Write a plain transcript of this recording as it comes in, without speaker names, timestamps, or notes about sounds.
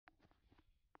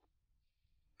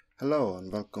Hello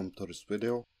and welcome to this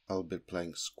video. I'll be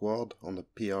playing Squad on the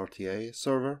PRTA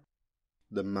server.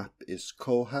 The map is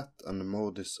Kohat and the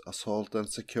mode is Assault and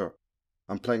Secure.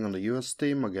 I'm playing on the US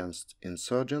team against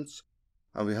Insurgents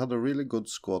and we had a really good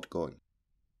squad going.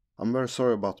 I'm very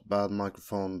sorry about bad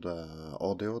microphone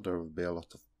audio, there will be a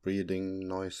lot of breathing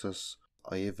noises.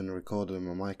 I even recorded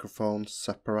my microphone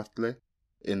separately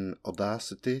in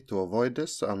Audacity to avoid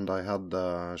this, and I had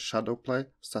the shadowplay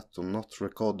set to not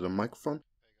record the microphone,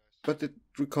 but it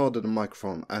recorded the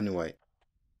microphone anyway.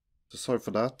 So sorry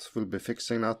for that, we'll be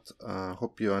fixing that.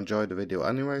 Hope you enjoy the video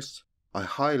anyways. I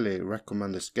highly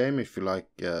recommend this game if you like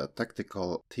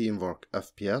tactical teamwork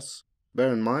FPS.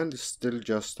 Bear in mind it's still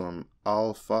just an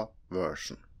alpha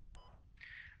version.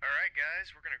 Alright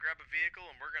guys, we're gonna grab a vehicle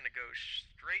and we're gonna go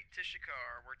straight to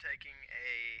Shikar. We're taking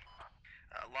a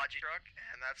Logi truck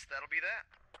and that'll be that.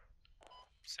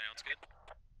 Sounds good.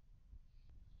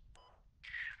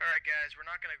 Alright guys, we're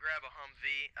not gonna grab a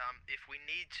Humvee. If we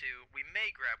need to, we may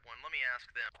grab one. Let me ask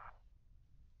them.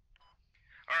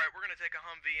 Alright, we're gonna take a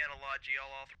Humvee and a Logi.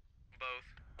 I'll both.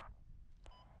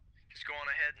 Just go on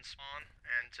ahead and spawn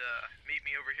and meet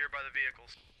me over here by the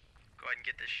vehicles. Go ahead and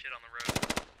get this shit on the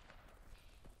road.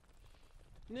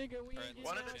 Nigga, we ain't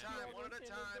One at a time,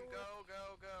 go,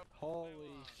 go, go.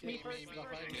 Holy shit, me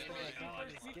behind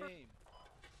this game.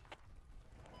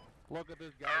 Look at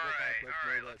this guy.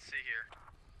 Alright, let's see here.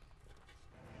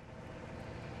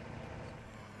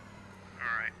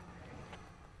 Alright.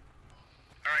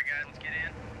 Alright guys, let's get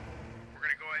in. We're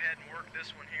gonna go ahead and work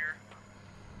this one here.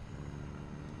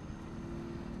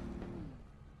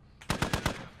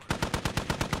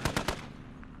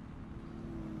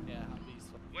 Yeah,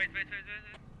 Wait.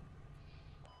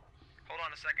 Hold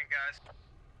on a second, guys.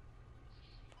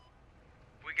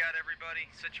 We got everybody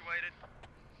situated?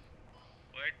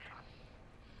 Wait.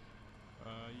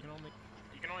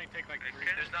 You can only take like 3.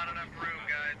 There's not enough room,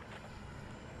 guys.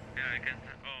 Yeah, I can.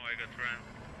 Oh, I got rammed.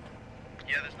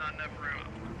 Yeah, there's not enough room.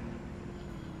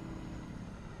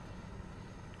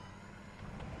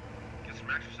 Get some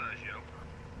exercise, yo.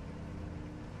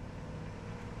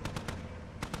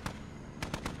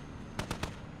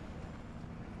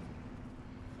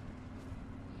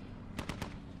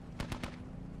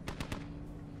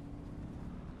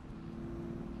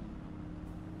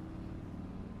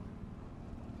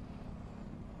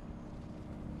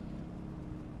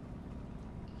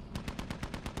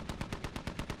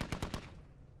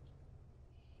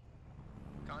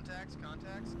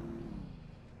 Contacts.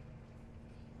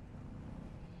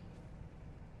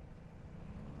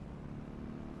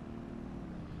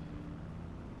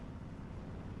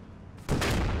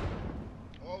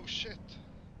 Oh shit!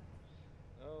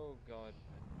 Oh god.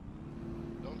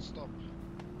 Don't stop.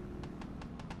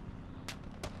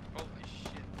 Holy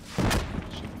shit.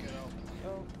 You should get out.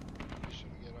 Oh. You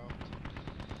should get out.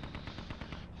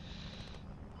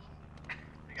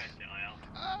 You guys know I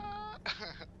Ah!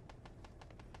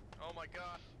 Oh my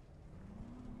god.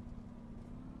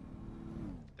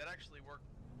 That actually worked.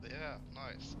 Yeah,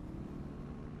 nice.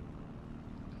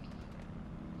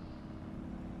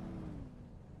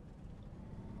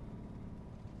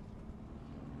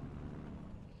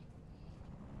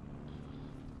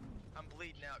 I'm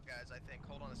bleeding out, guys, I think.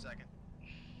 Hold on a second.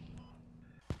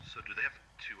 So do they have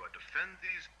to defend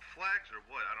these flags or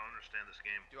what? I don't understand this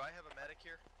game. Do I have a medic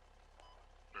here?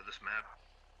 Or this map?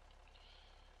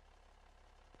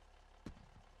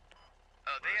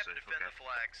 They have to defend the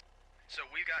flags. So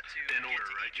we've got to In get order,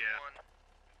 to right? each Yeah. one.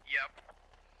 Yep.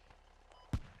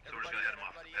 So we're just gonna head them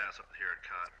off the pass up here at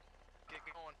Cot. Get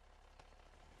going.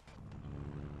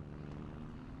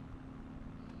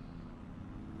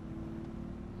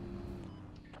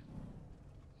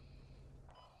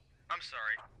 I'm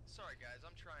sorry. Sorry guys,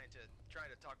 I'm trying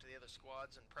to talk to the other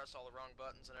squads and press all the wrong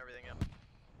buttons and everything else.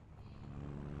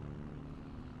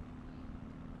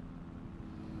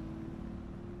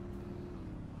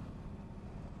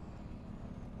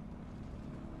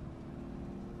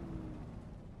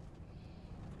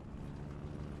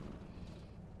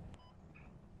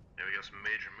 Yeah, we got some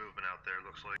major movement out there,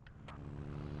 looks like.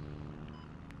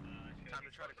 Time to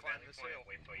try to climb this hill.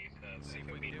 Wait for you to See if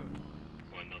we can do it.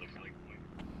 One another flag point.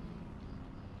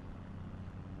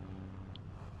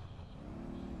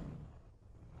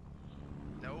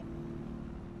 Nope.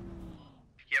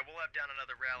 Yeah, we'll have down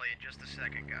another rally in just a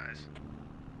second, guys.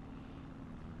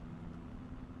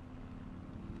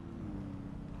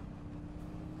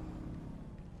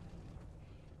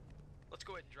 Let's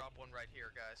go ahead and drop one right here,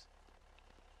 guys.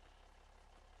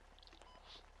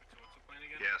 So what's the plan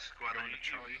again? Yeah, squad on to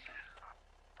Charlie.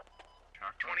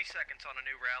 20 seconds on a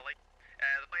new rally.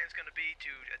 The plan's going to be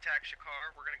to attack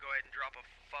Shakar. We're going to go ahead and drop a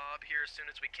fob here as soon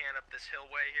as we can up this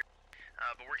hillway here.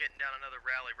 But we're getting down another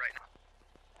rally right now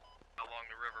along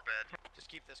the riverbed. Just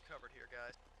keep this covered here,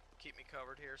 guys. Keep me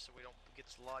covered here so we don't get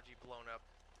this lodgy blown up.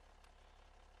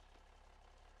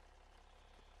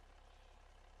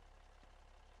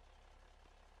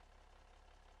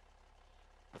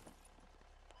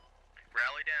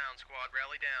 Rally down, squad,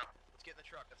 rally down. Let's get in the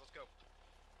truck, let's go.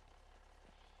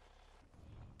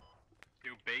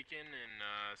 Do Bacon and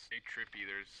stay trippy,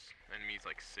 there's enemies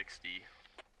like 60.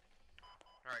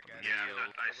 Alright guys, Yeah,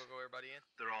 go everybody in.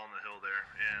 They're all on the hill there,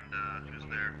 and who's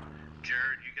there?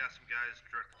 Jared, you got some guys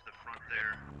directed to the front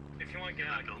there. If you want to get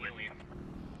out, I can heal you.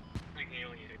 I can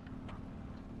heal you.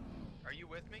 Are you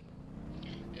with me?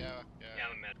 Yeah, Yeah,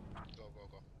 I'm a med. Go.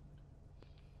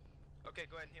 Okay,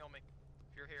 go ahead and heal me,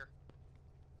 if you're here.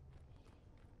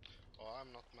 Oh, I'm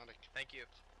not medic. Thank you.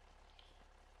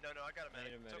 No, I got a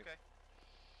medic. It's okay.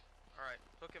 Alright,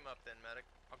 hook him up then, medic.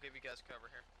 I'll give you guys cover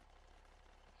here.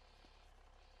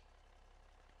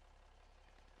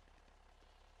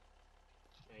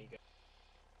 There you go.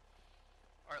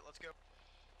 Alright, let's go.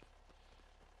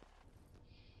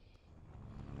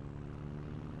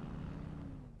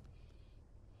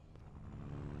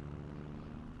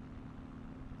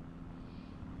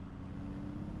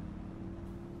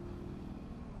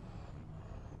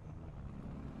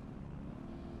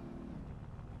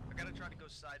 I gotta try to go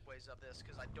sideways up this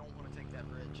because I don't want to take that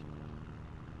bridge.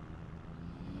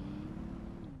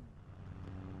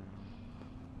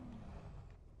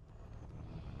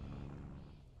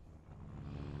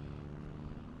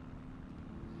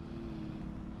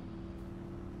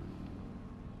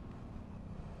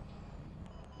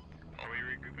 Are we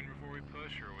regrouping before we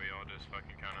push, or are we all just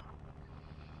fucking kind of...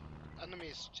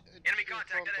 Enemies. Enemy in contact,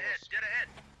 front dead of ahead, us. dead ahead!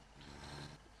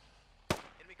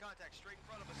 Enemy contact, straight in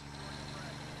front of us.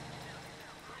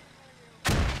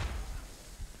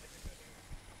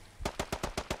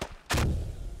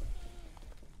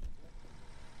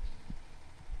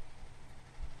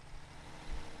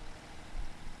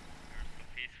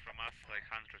 East from us, like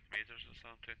 100 meters or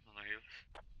something on the hills.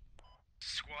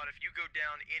 Squad, if you go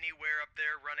down anywhere up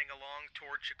there running along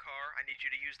toward Shakar, I need you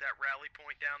to use that rally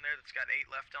point down there that's got 8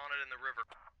 left on it in the river.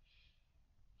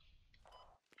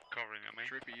 Covering on me.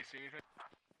 Trippy, you see anything?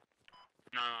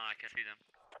 No, I can see them.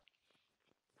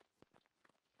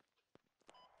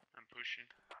 I'm pushing.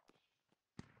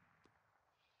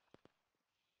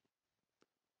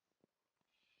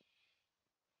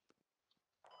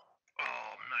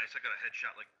 Oh, nice. I got a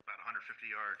headshot like about 150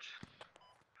 yards.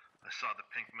 I saw the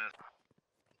pink mist.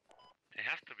 It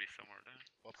has to be somewhere there.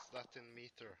 What's that in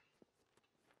meter?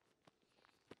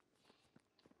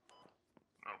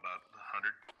 Oh, about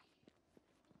 100.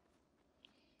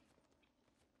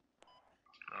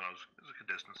 Oh, it was a good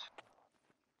distance.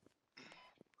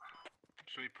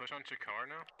 Should we push on Chakar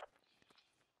now?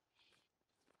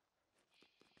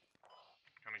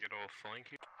 Kind of get a little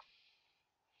flank here.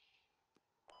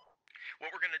 What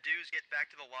we're going to do is get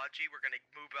back to the lodgy. We're going to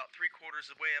move about 3/4 of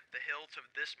the way up the hill to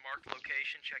this marked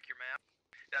location. Check your map.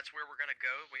 That's where we're going to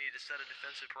go. We need to set a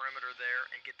defensive perimeter there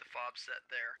and get the fob set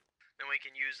there. Then we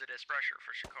can use it as pressure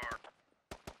for Shakar.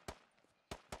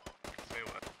 Say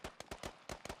what?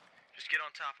 Just get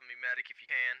on top of me, medic, if you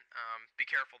can. Be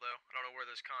careful, though. I don't know where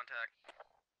there's contact.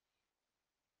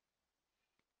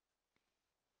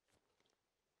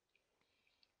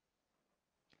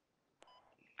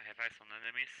 I have eyes on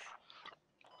enemies.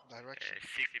 Direction.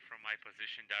 60 from my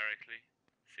position directly.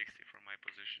 60 from my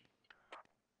position.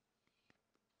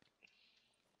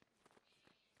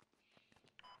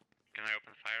 Can I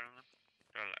open fire on them?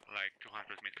 They're like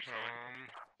 200 meters away.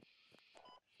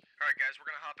 Alright, guys, we're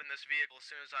going to hop in this vehicle as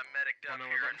soon as I'm mediced up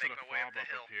here and make my way up the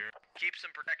hill. Keep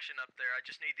some protection up there. I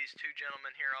just need these 2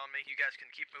 gentlemen here on me. You guys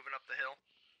can keep moving up the hill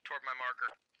toward my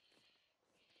marker.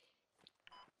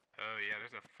 Oh yeah,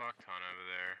 there's a fuck ton over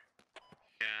there.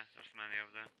 Yeah, there's many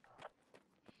of them.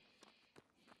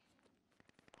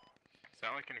 Is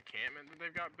that like an encampment that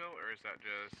they've got built, or is that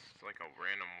just like a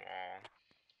random wall?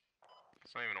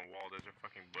 It's not even a wall, those are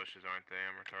fucking bushes, aren't they?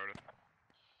 I'm retarded.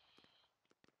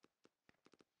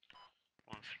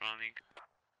 One's running.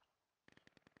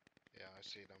 Yeah, I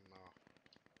see them now.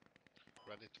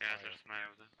 Ready to Yeah, fire. there's many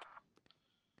of them.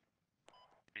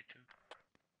 Me too.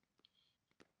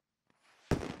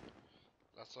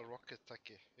 That's a rocket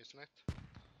techie, isn't it?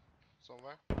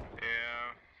 Somewhere?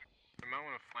 Yeah, we might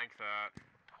want to flank that.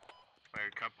 Like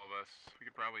a couple of us. We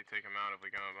could probably take them out if we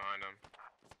come up behind them.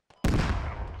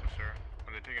 For sure.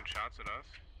 Are they taking shots at us?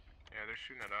 Yeah, they're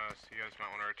shooting at us. You guys might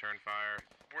want to return fire.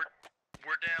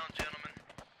 We're down, gentlemen.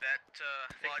 That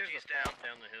lodgy's down.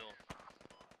 Down the hill.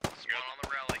 Spawn on the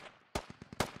rally.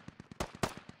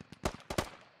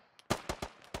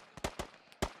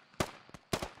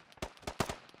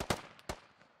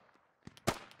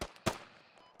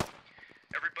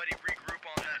 Everybody regroup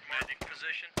on that marked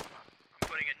position. I'm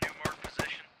putting a new marked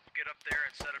position. Get up there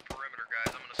and set a perimeter,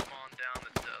 guys. I'm gonna spawn down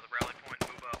at the rally point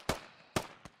and move up.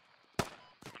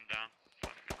 I'm down.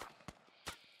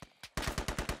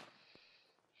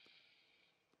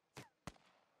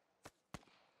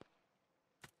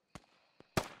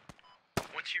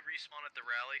 Once you respawn at the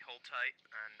rally, hold tight,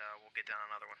 and we'll get down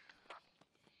another one.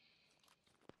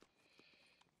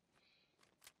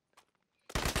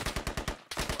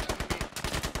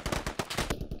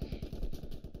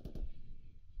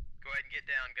 Go ahead and get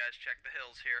down, guys. Check the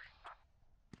hills here.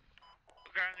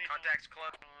 Contacts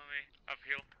club.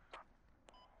 Uphill.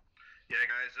 Yeah,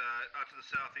 guys, out to the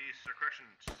southeast, or correction,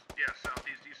 yeah,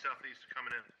 southeast, east, southeast,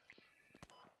 coming in.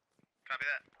 Copy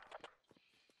that.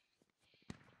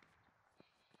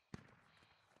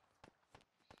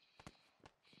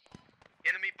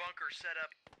 Enemy bunker set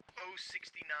up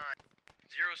 069.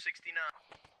 069.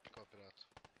 Copy that.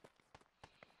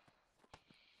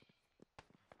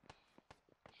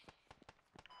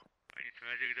 I need some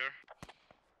magic there.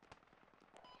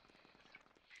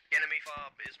 Enemy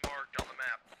fob is marked on the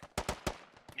map.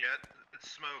 Yeah, it's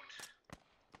smoked.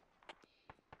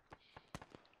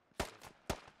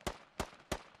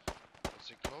 Is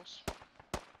it close?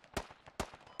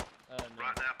 No.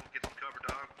 Rotten apple, get some cover,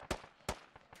 dog.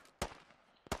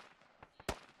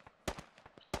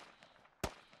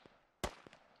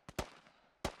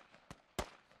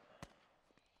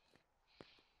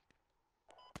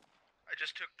 I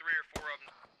just took 3 or 4 of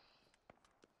them.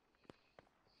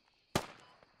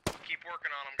 Keep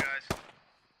working on them, guys.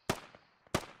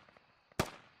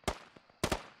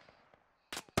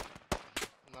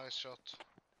 Nice shot,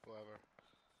 whoever.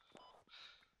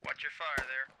 Watch your fire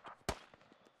there.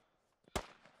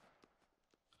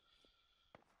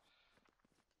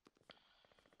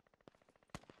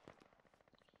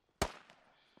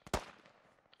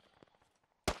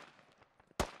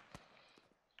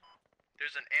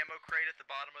 There's an ammo crate at the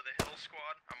bottom of the hill,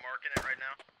 squad. I'm marking it right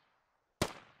now.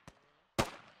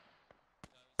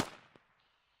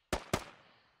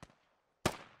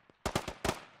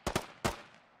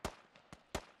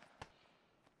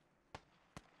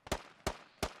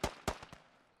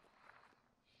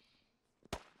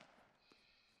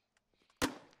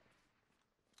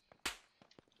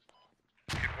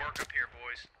 Good work up here,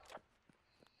 boys.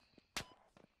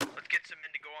 Let's get some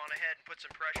men to go on ahead and put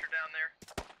some pressure down there.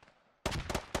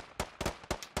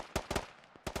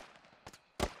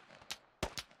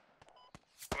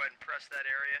 Go ahead and press that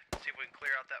area, see if we can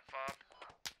clear out that fob.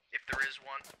 If there is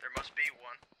one, there must be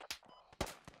one.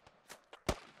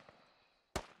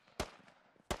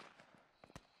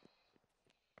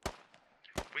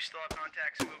 We still have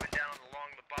contacts moving down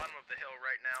along the bottom of the hill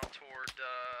right now toward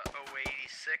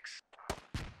 086.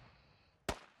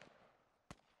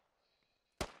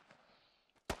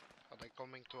 Are they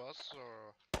coming to us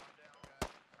or?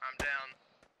 I'm down.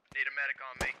 Need a medic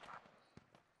on me.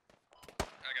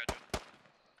 I got you.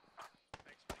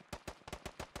 Thanks, buddy.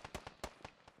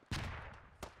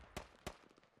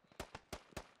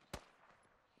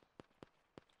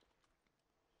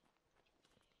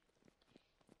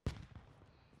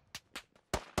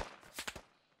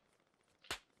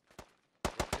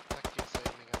 Rocket packets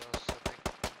aiming at us, I think.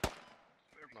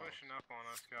 They're No. pushing up on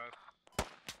us, guys.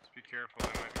 Just be careful,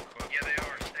 they might be close. Yeah, they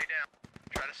are. Stay down.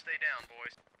 Try to stay down,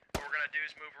 boys. What we're gonna do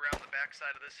is move around the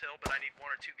backside of this hill, but I need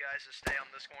 1 or 2 guys to stay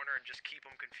on this corner and just keep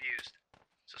them confused.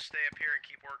 So stay up here and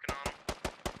keep working on them.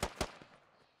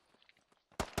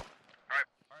 Alright,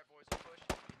 boys, let's push.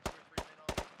 Need 2 or 3 men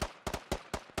on.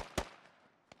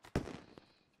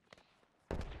 Alright, Rocky.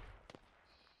 I'll give you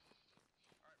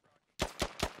a direction.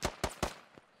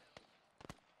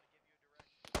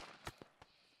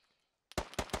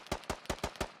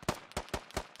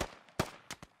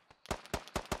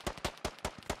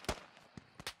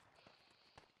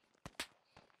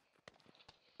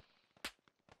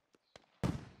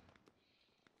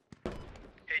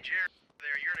 Hey, Jared,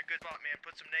 there, you're in a good spot, man.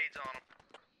 Put some nades on them.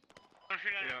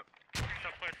 Yep.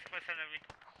 Southwest enemy.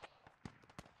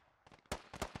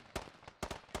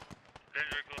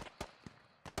 Danger close.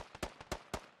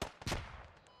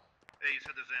 Hey, you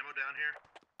said there's ammo down here?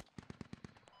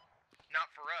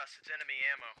 Not for us, it's enemy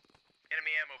ammo.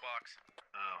 Enemy ammo box.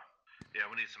 Oh,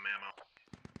 yeah, we need some ammo.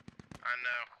 I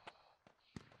know.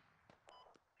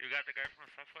 You got the guy from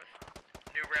Southwest?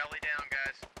 New rally down,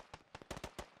 guys.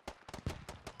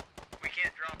 We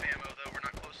can't drop ammo, though. We're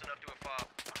not close enough to a fob.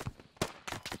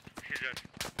 He's dead.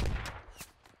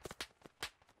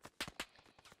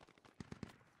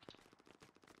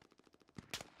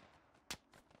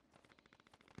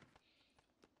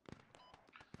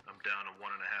 down to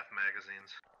 1.5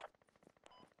 magazines.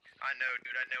 I know,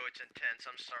 dude. I know it's intense.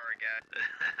 I'm sorry, guys.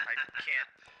 I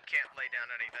can't lay down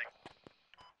anything.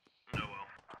 Oh well.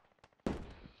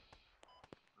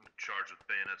 I'm charged with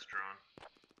bayonets drawn.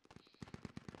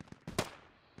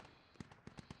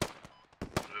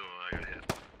 Ooh, I got hit.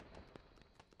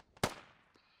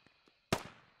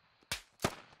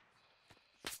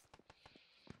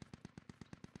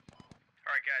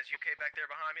 Alright, guys. You okay back there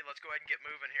behind me? Let's go ahead and get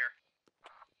moving here.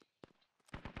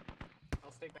 I'll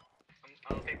stay back.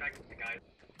 I'll stay back with the guys.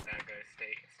 Guys,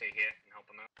 stay here and help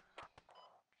them out.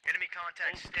 Enemy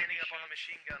contact standing up on the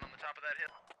machine gun on the top of that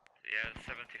hill. Yeah,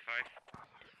 75.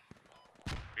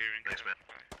 Bearing Thanks, man.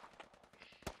 75.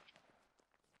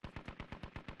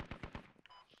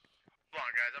 Come on,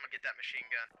 guys. I'm gonna get that machine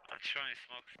gun. I'm showing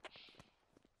smokes.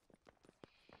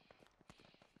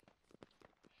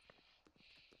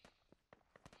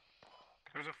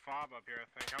 There's a fob up here, I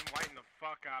think. I'm lighting the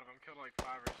fuck out of him. Killed like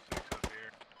 5 or 6 up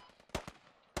here.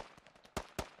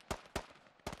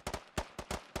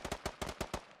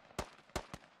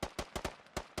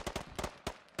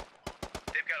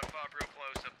 They've got a fob real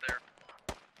close up there.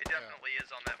 It definitely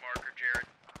is on that marker, Jared.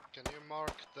 Can you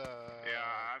mark the...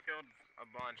 Yeah, I've killed a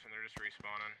bunch and they're just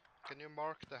respawning. Can you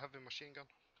mark the heavy machine gun?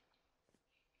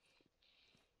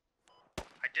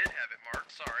 I did have it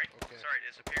marked. Sorry. Okay. Sorry,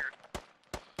 it disappeared.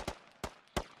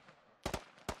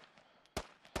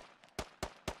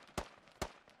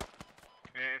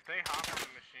 Yeah, if they hop on the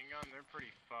machine gun, they're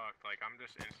pretty fucked. Like, I'm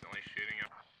just instantly shooting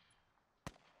them.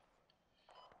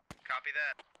 Copy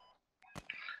that.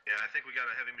 Yeah, I think we got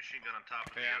a heavy machine gun on top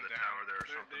of the I'm down. tower there or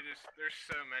something. There's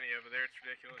so many over there, it's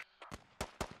ridiculous.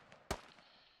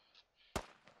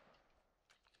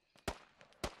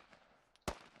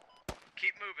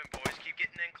 Keep moving, boys. Keep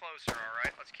getting in closer,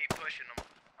 alright? Let's keep pushing them.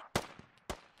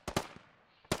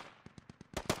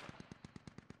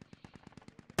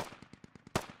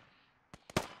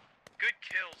 Good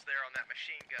kills there on that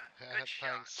machine gun. Good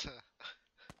shot. Thanks. That's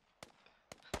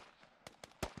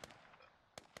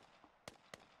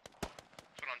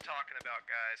what I'm talking about,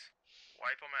 guys.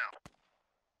 Wipe them out.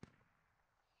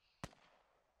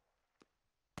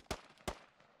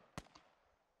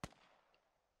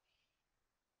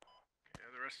 Yeah,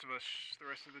 the rest of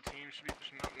the team should be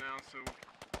pushing up now, so...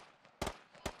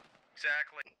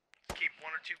 Exactly. Keep 1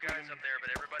 or 2 guys up there,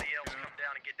 but everybody else Yeah. come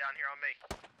down and get down here on me.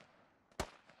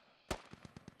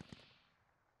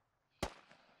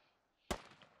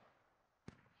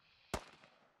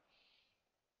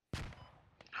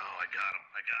 Oh, I got him.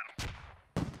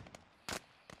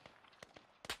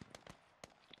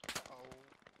 Oh.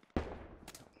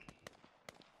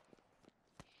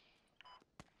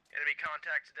 Enemy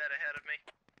contact's dead ahead of me.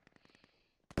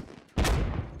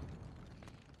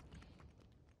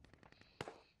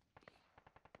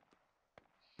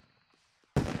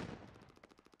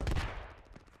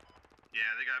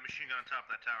 Yeah, they got a machine gun on top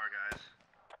of that tower, guys.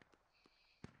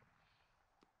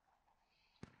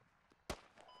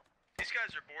 These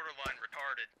guys are borderline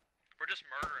retarded. We're just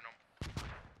murdering them.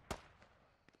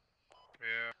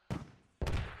 Yeah.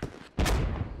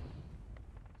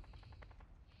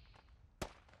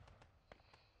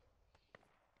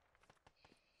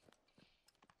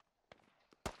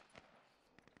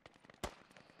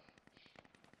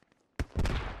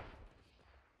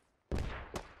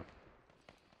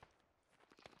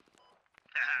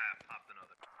 Haha, popped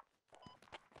another.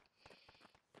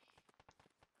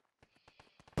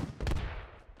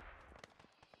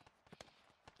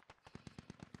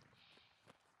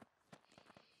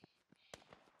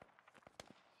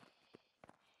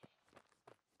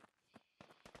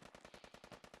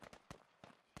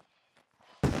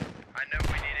 I know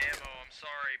we need ammo. I'm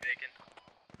sorry, Bacon.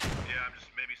 Yeah, I'm just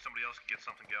maybe somebody else can get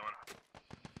something going.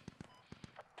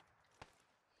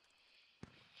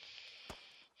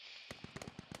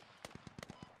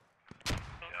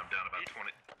 Yeah, I'm down about 20.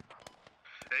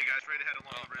 Hey guys, right ahead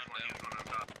along the ridge line. Use one on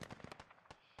top.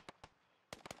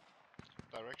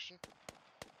 Direction?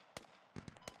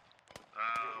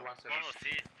 Almost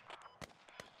east.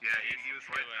 Yeah, he was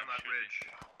right on that ridge.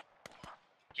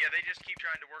 Yeah, they just keep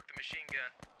trying to work the machine gun.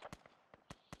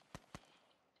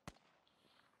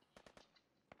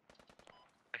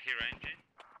 I hear engine.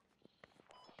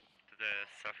 To the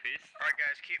southeast. Alright,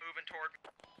 guys, keep moving toward.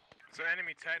 So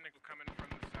enemy technical coming from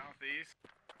the southeast.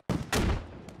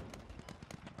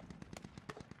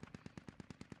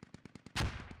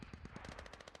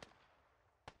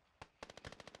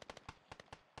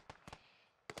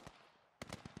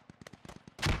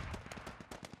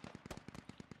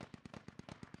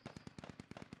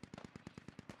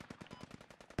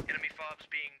 Enemy fobs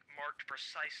being marked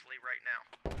precisely right now.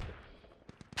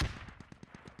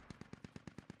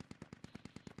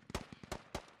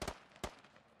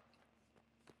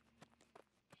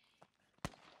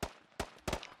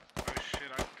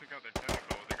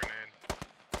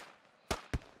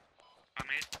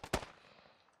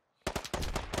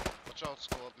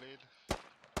 squad lead.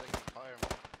 Taking fire,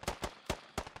 man.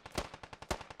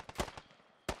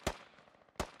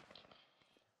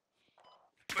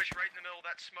 Push right in the middle of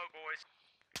that smoke, boys.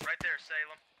 Right there,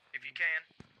 Salem. If you can.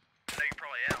 I know you're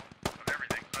probably out of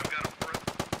everything. I've got a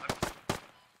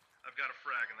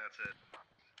frag and that's it.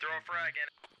 Throw a frag in.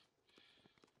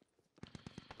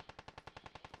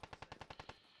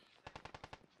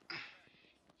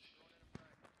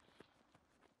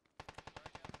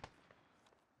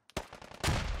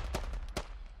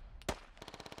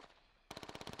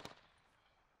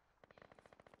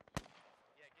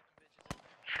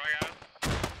 Frag out.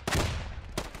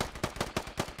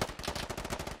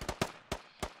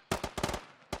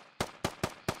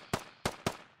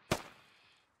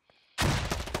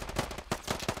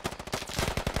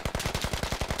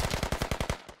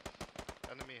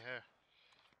 Enemy here.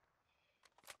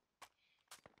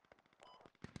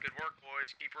 Good work,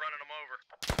 boys. Keep running them over.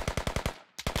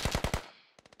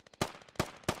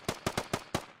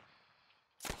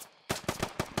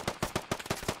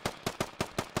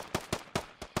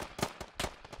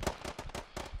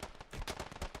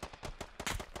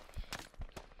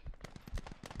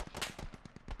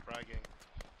 Fragging.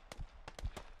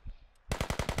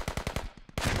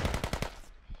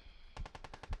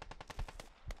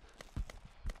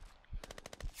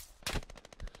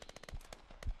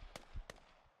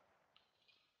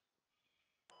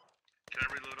 Can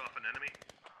I reload off an enemy?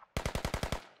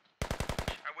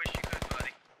 I wish you could,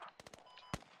 buddy.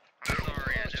 I'm No.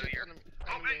 sorry, I know shit, you're... enemy.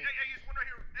 Oh, hey, there's one right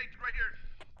here. Hey, right here.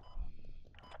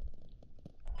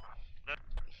 What?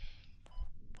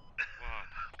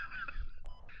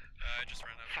 I just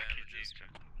ran out of Fuck you, bandages. Ninja.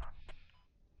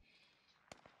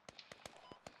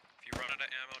 If you run out of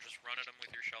ammo, just run at them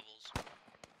with your shovels.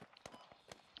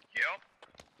 Yep.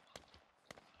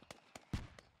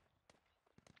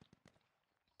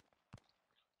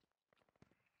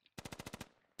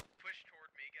 Push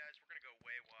toward me, guys. We're gonna go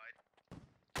way wide.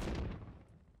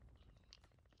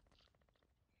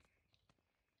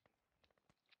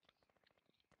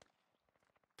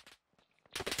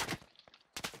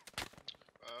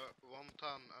 One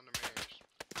ton enemies.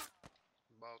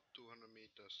 About 200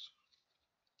 meters.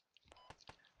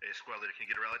 Hey, squad leader, can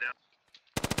you get a rally down?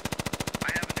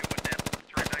 I have a new one down.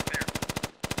 It's right back there.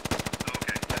 Oh,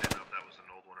 okay. I didn't know if that was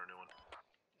an old one or a new one.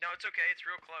 No, it's okay. It's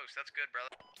real close. That's good,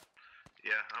 brother.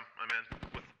 Yeah, I'm in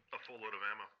with a full load of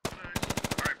ammo.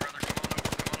 All right, brother. Come on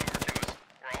over. Come on over to us.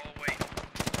 We're all waiting.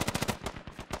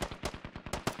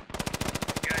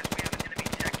 Guys, we have an enemy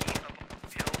techie up on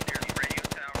the hill near the radio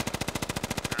tower.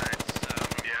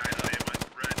 Yeah, I know you went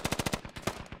red.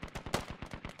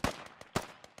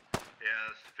 Yeah,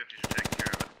 the 50s are taking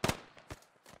care of it.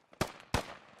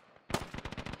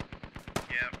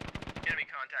 Yeah, enemy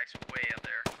contact's way up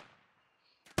there.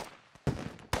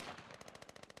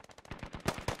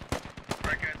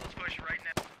 Alright guys, let's push right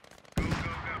now. Go,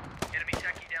 go, go. Enemy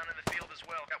techie down in the field as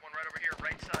well. Got one right over here,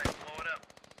 right side. Blow it up.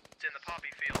 It's in the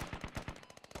poppy field.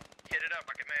 Hit it up,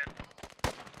 Rocket Man.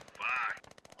 Fuck.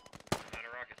 Out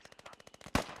of rockets.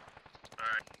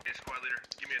 Alright, hey, squad leader,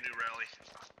 give me a new rally.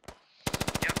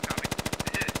 Yep, copy.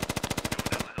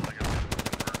 Going down the hill, I got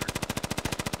further.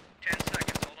 10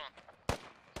 seconds, hold on.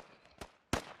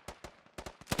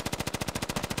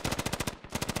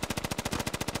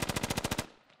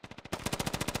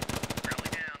 Rally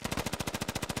down.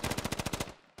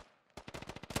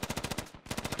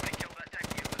 Somebody kill that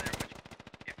techie over there,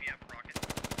 if you have a rocket.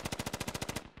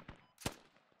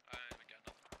 I got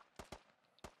nothing.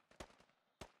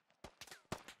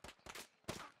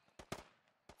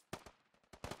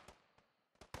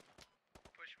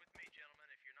 Push with me, gentlemen.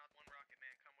 If you're not one rocket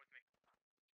man, come with me.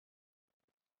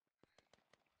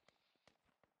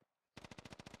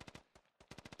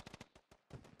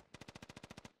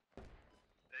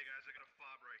 Hey guys, I got a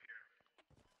fob right here.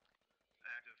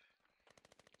 Active.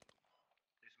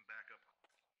 Need some backup.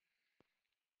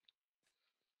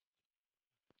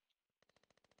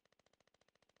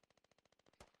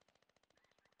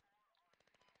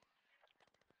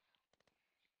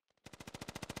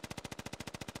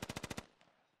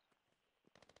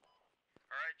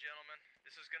 Alright, gentlemen.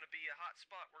 This is going to be a hot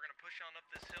spot. We're going to push on up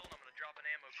this hill, and I'm going to drop an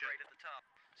ammo Shit. crate at the top.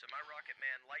 So my rocket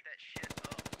man, light that shit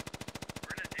up.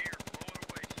 Grenadier, blow it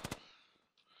away.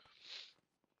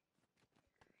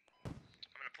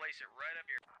 I'm going to place it right up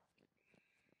here.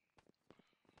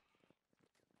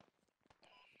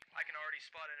 I can already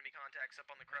spot enemy contacts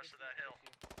up on the crest of that hill.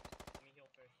 Let me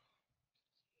heal first.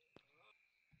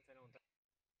 If I don't die.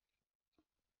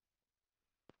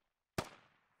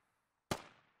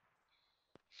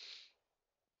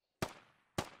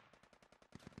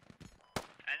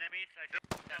 Enemies, I see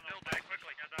Build back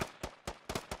quickly. Heads up.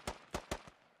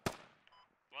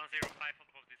 105 on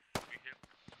top of this big hill.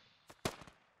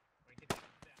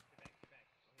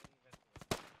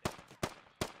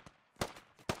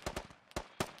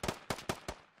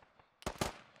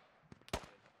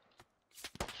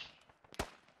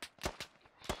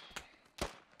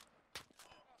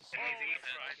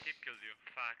 I keep killed you.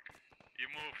 Fuck. You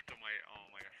moved to my. Oh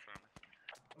my god, sorry.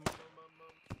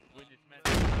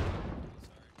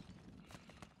 Sorry.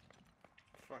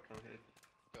 Fuck, I'm hit.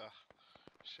 Ah,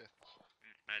 shit.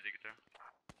 Magic there.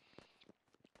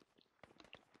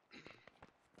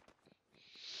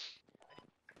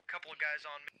 Couple of guys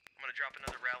on me. I'm gonna drop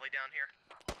another rally down here.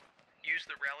 Use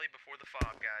the rally before the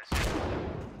fog, guys.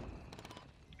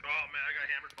 Oh man, I got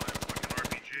hammered by a fucking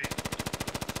RPG.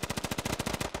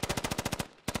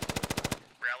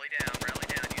 Rally down,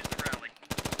 use the rally.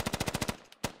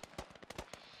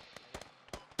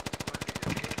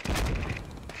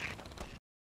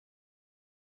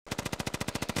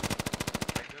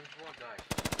 I don't want to die.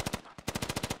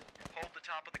 Hold the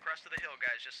top of the crest of the hill,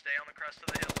 guys. Just stay on the crest of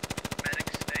the hill.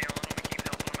 Medics, stay on them and keep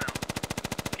helping them out.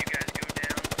 If you guys go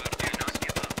down, do not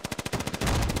give up.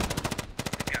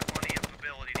 We've got plenty of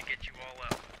ability to get you all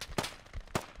up.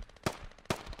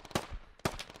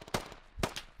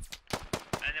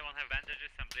 Anyone have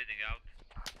bandages? I'm bleeding out.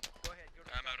 Go ahead, go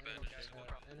to I'm out of bandages.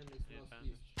 Enemies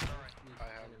northeast. I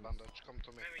have bandage. Come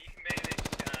to me. Maybe you can manage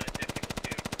dead people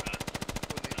too.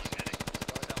 Who needs medics.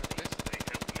 this? They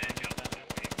help manage out that way.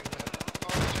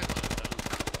 Oh shit!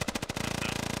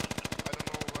 I don't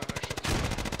know where I should go.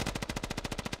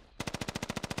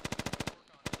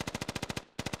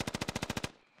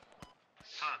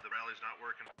 Huh, the rally's not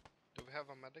working. Do we have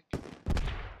a medic?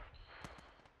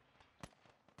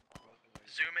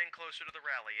 Zoom in closer to the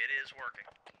rally. It is working.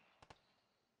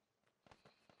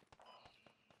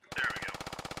 There we go.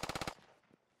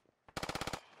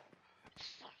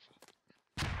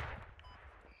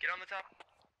 Get on the top.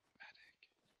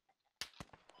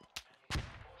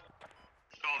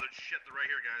 Oh, that shit, they're right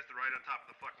here, guys. They're right on top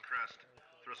of the fucking crest.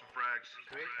 Throw some frags.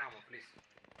 Great ammo, please.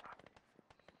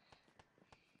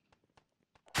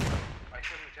 I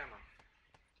have much ammo.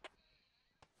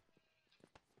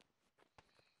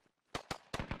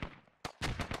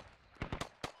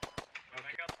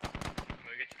 Back up. I'm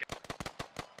gonna get you guys.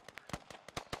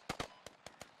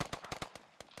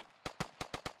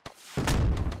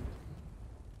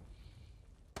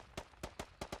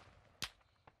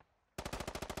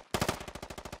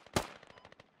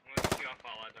 I'm gonna get you off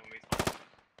all out, don't we?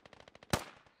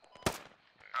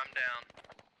 I'm down.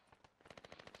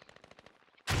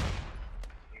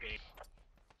 Okay.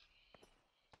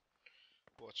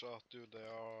 Watch out, dude. They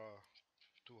are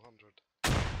 200.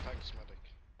 Thanks, medic.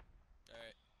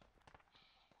 Alright.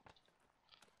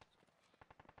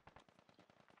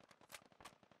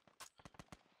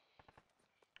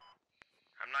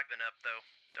 I'm not gonna up though.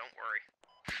 Don't worry.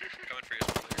 Coming for you,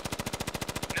 spoilers.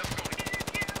 No, go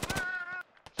get you!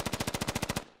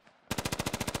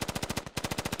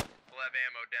 We'll have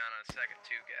ammo down on a second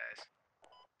too, guys.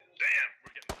 Damn,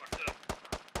 we're getting fucked up.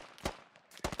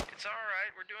 It's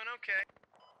alright, we're doing okay.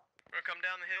 We're gonna come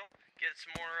down the hill, get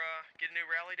some more, get a new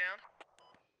rally down.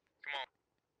 Come on.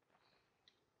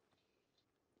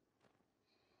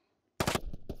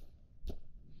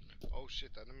 Oh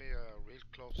shit, enemy real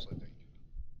close, I think.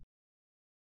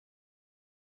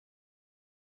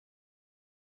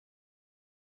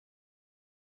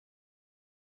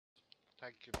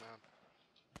 Thank you, man.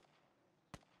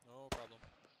 No problem.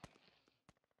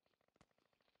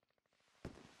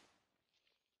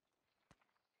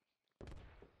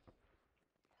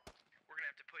 We're gonna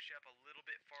have to push up a little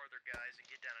bit farther, guys, and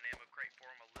get down an ammo crate for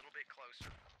them a little bit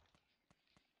closer.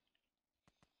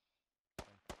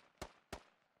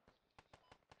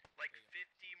 Like 50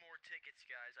 more tickets,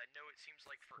 guys. I know it seems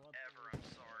like forever. I'm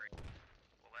sorry.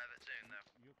 We'll have it soon, though.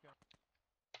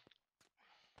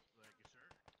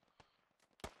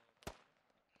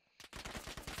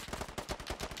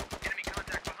 Enemy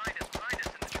contact behind us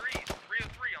in the trees.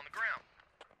 303 on the ground.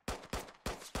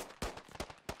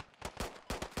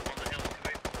 On the hill,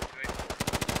 284, 284.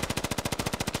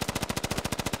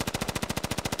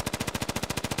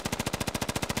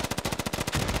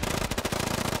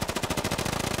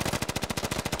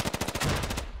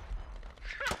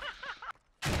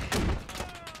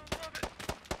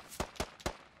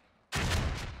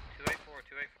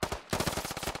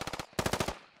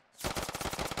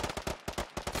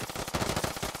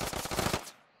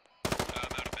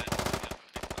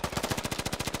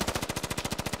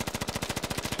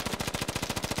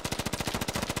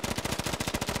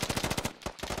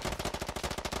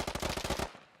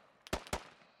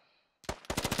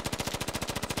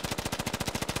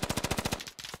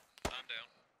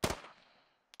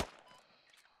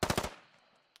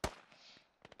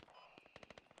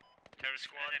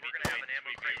 squad. enemy We're gonna have an doing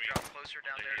ammo crate reviewing drop closer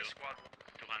down the there to hill. squad.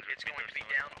 200 It's going to meters be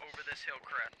north. down over this hill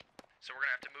crest. So we're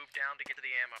gonna have to move down to get to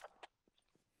the ammo.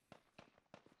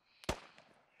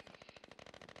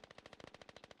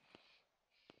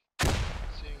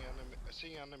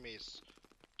 Seeing enemies.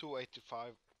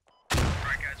 285.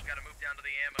 Alright guys, we gotta move down to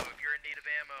the ammo. If you're in need of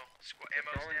ammo,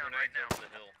 ammo's down right now. The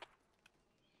hill.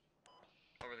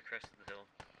 Over the crest of the hill.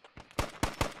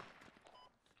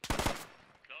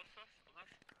 Close us on us.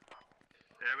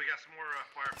 Yeah, we got some more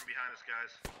fire from behind us,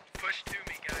 guys. Push to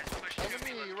me, guys. Push to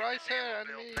me. Enemy, Let's get right this here,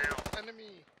 ammo enemy, built now.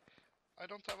 enemy. I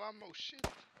don't have ammo, shit.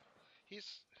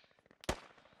 He's...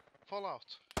 Fallout.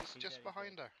 He's just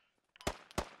behind there.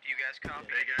 Do you guys copy?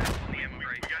 Hey guys, On the ammo we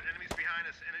crate. got enemies behind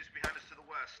us to the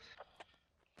west.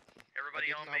 Everybody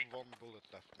I on didn't me. have one bullet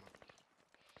left, man.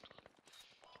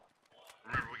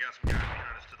 Remember, we got some guys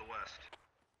behind us to the west.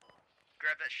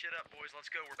 Grab that shit up, boys. Let's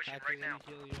go. We're pushing Actually, right now. let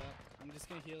me heal you up. I'm just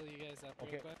gonna heal you guys up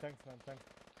real quick. Thanks, man. Thanks.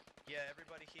 Yeah,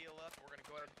 everybody heal up. We're gonna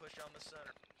go ahead and push on the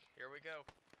center. Here we go.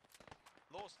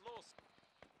 Los. Los.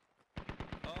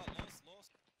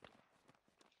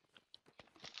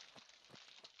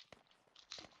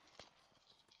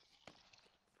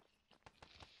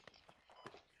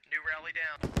 New rally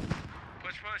down.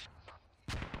 Push.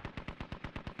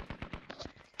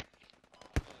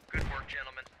 Good work,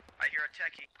 gentlemen. I hear a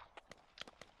techie.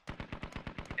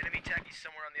 Enemy techie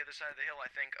somewhere on the other side of the hill, I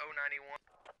think. 091.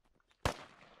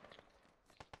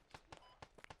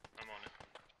 I'm on it.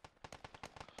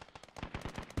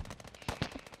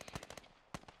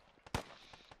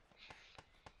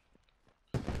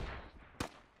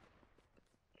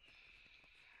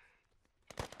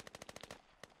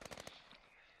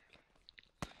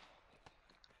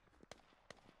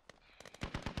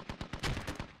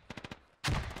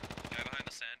 Guy behind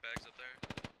the sandbags up there.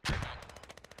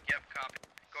 Yep, copy.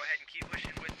 Go ahead and keep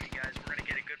pushing with me, guys. We're gonna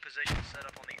get a good position set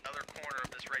up on the other corner of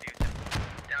this radio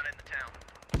down in the town.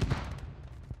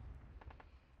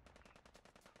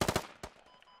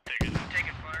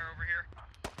 Taking fire over here.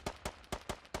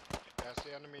 Yeah, I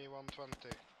see enemy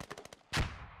 120.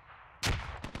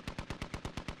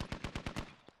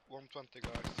 120,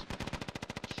 guys.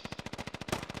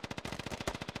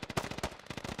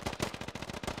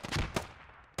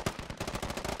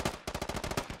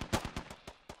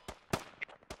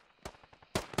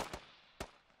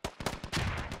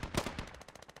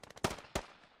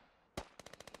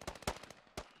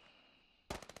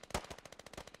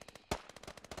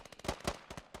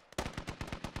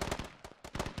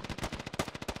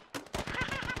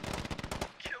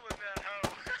 Killing that hoe.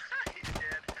 He's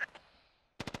dead.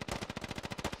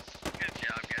 Good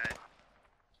job, guys.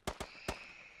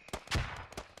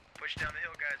 Push down the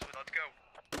hill, guys. Let's go.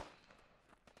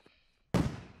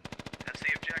 That's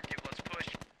the objective. Let's push.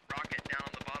 Rocket down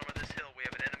on the bottom of this hill. We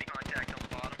have an enemy contact on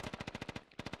the bottom.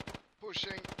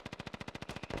 Pushing.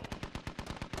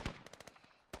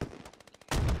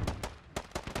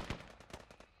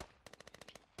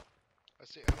 I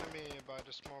see enemy by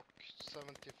the smoke,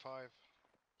 75.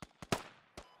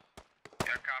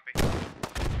 Yeah, copy.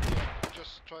 Yeah,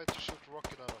 just try to shoot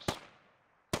rocket at us.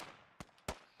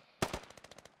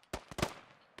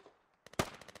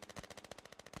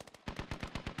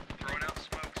 Throwing out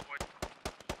smokes, boy.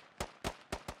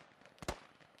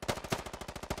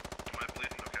 Am I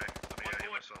bleeding? Okay. Let me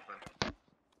heal myself then.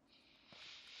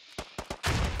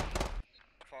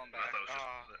 Falling I back. thought it was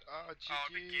just... Ah, Oh,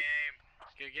 good GG. game.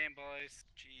 Good game, boys.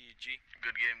 GG.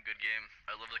 Good game.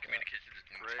 I love the communication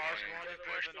between Great squads.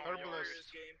 game. Herbalist.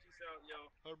 Peace out, yo.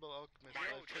 Herbal alchemist. Yo, I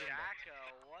killed him. Jacka,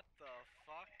 what the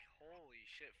fuck? Holy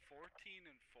shit, 14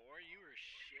 and 4? You were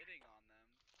shitting on them.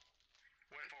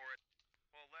 Went for it.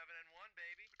 Well, 11 and 1,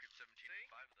 baby. Look at 17 and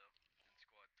 5, though.